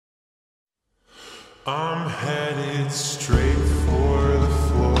I'm headed straight for the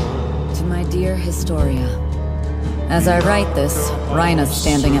floor. To my dear Historia. As I write this, Rhina's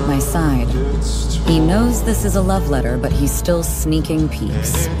standing at my side. He knows this is a love letter, but he's still sneaking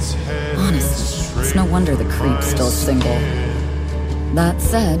peeks. Honestly, it's no wonder the creep's still single. That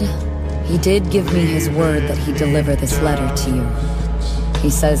said, he did give me his word that he'd deliver this letter to you.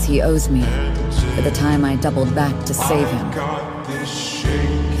 He says he owes me for the time I doubled back to save him.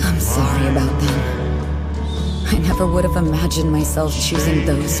 I'm sorry about them. I never would have imagined myself choosing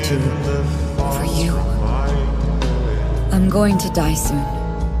those two over you. I'm going to die soon,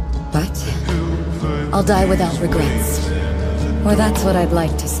 but I'll die without regrets. Or that's what I'd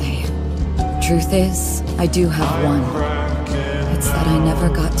like to say. Truth is, I do have one. It's that I never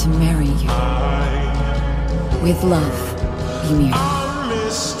got to marry you. With love, Ymir.